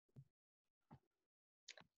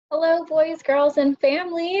Hello, boys, girls, and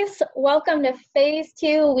families. Welcome to Phase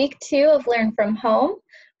 2, Week 2 of Learn From Home.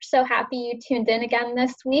 We're so happy you tuned in again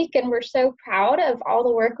this week, and we're so proud of all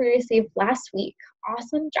the work we received last week.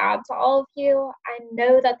 Awesome job to all of you. I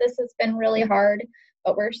know that this has been really hard,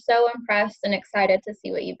 but we're so impressed and excited to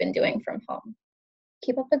see what you've been doing from home.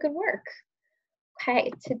 Keep up the good work.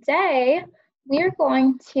 Okay, today we are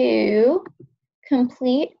going to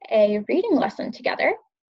complete a reading lesson together.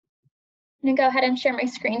 I'm going to go ahead and share my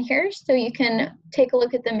screen here so you can take a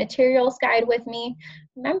look at the materials guide with me.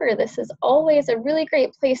 Remember, this is always a really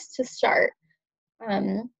great place to start.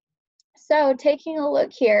 So taking a look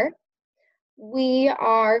here, we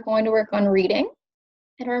are going to work on reading.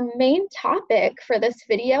 And our main topic for this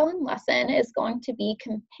video and lesson is going to be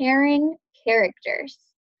comparing characters.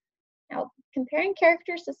 Now, comparing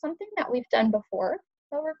characters is something that we've done before,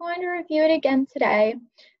 but we're going to review it again today.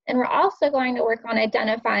 And we're also going to work on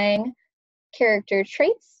identifying character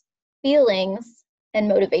traits, feelings, and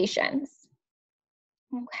motivations.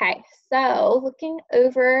 Okay, so looking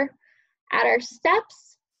over at our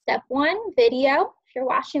steps, step 1, video. If you're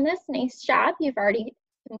watching this, nice job. You've already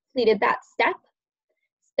completed that step.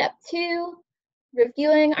 Step 2,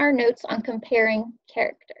 reviewing our notes on comparing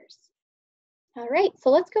characters. All right, so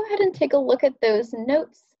let's go ahead and take a look at those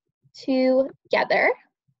notes together.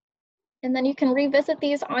 And then you can revisit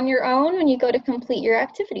these on your own when you go to complete your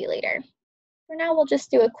activity later. For now, we'll just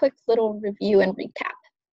do a quick little review and recap.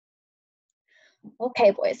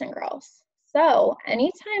 Okay, boys and girls. So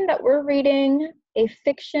anytime that we're reading a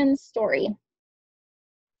fiction story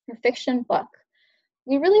or fiction book,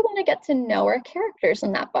 we really want to get to know our characters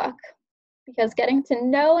in that book, because getting to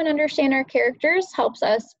know and understand our characters helps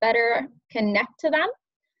us better connect to them,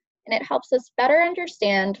 and it helps us better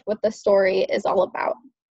understand what the story is all about.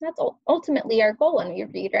 That's ultimately our goal when we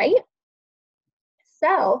read, right?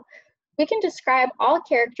 So we can describe all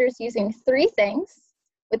characters using 3 things,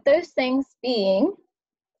 with those things being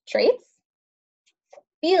traits,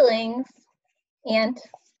 feelings, and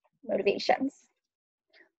motivations.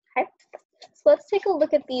 Okay, so let's take a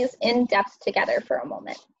look at these in depth together for a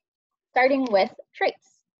moment, starting with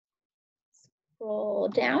traits. Scroll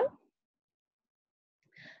down.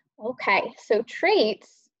 Okay, so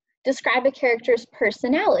traits describe a character's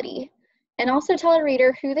personality and also tell a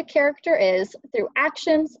reader who the character is through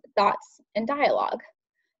actions, thoughts, and dialogue.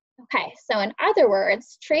 Okay, so in other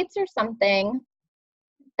words, traits are something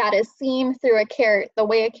that is seen through the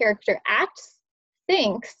way a character acts,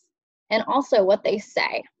 thinks, and also what they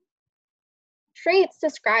say. Traits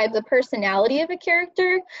describe the personality of a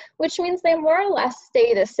character, which means they more or less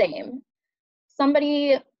stay the same.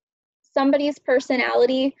 Somebody's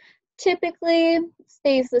personality typically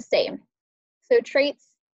stays the same. So traits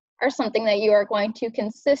are something that you are going to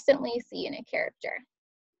consistently see in a character.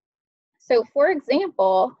 So for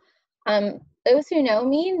example, those who know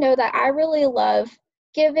me know that I really love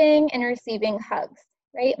giving and receiving hugs,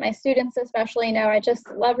 right? My students especially know I just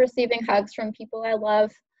love receiving hugs from people I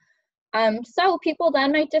love. So people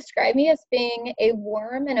then might describe me as being a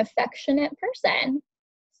warm and affectionate person.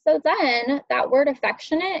 So then that word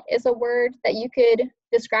affectionate is a word that you could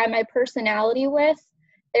describe my personality with.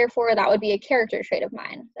 Therefore, that would be a character trait of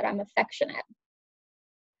mine, that I'm affectionate.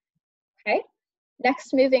 Okay,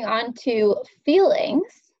 next moving on to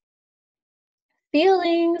feelings.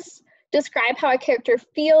 Feelings describe how a character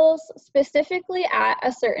feels specifically at a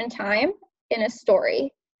certain time in a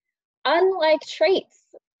story. Unlike traits,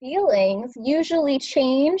 feelings usually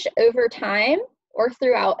change over time or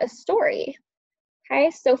throughout a story. Okay,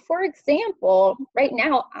 so for example, right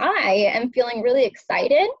now I am feeling really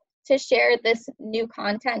excited to share this new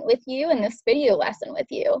content with you and this video lesson with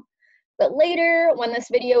you. But later, when this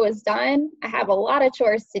video is done, I have a lot of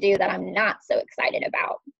chores to do that I'm not so excited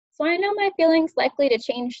about. So I know my feelings likely to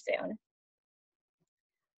change soon.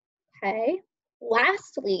 Okay,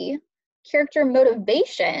 lastly, character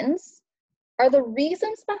motivations are the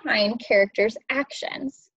reasons behind characters'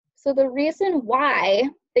 actions. So the reason why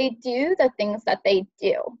they do the things that they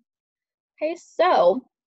do. Okay, so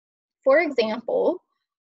for example,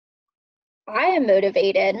 I am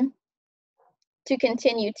motivated to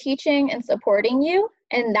continue teaching and supporting you,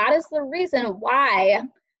 and that is the reason why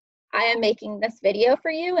I am making this video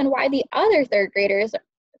for you and why the other third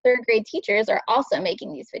grade teachers are also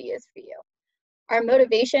making these videos for you. Our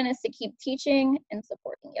motivation is to keep teaching and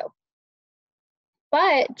supporting you.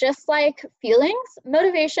 But just like feelings,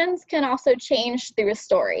 motivations can also change through a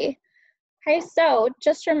story. Okay, so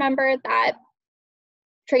just remember that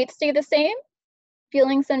traits stay the same,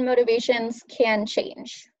 feelings and motivations can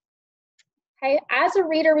change. Okay, as a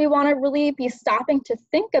reader, we want to really be stopping to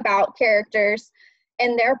think about characters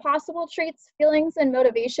and their possible traits, feelings, and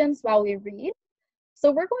motivations while we read. So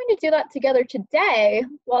we're going to do that together today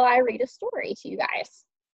while I read a story to you guys.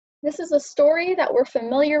 This is a story that we're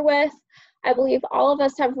familiar with. I believe all of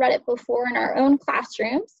us have read it before in our own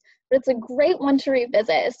classrooms, but it's a great one to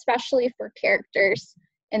revisit, especially for characters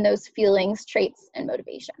and those feelings, traits, and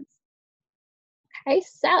motivations. Okay,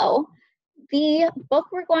 so the book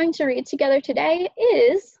we're going to read together today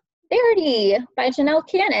is Verity by Janelle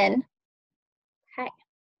Cannon. Okay,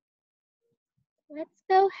 let's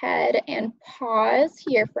go ahead and pause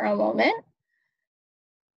here for a moment.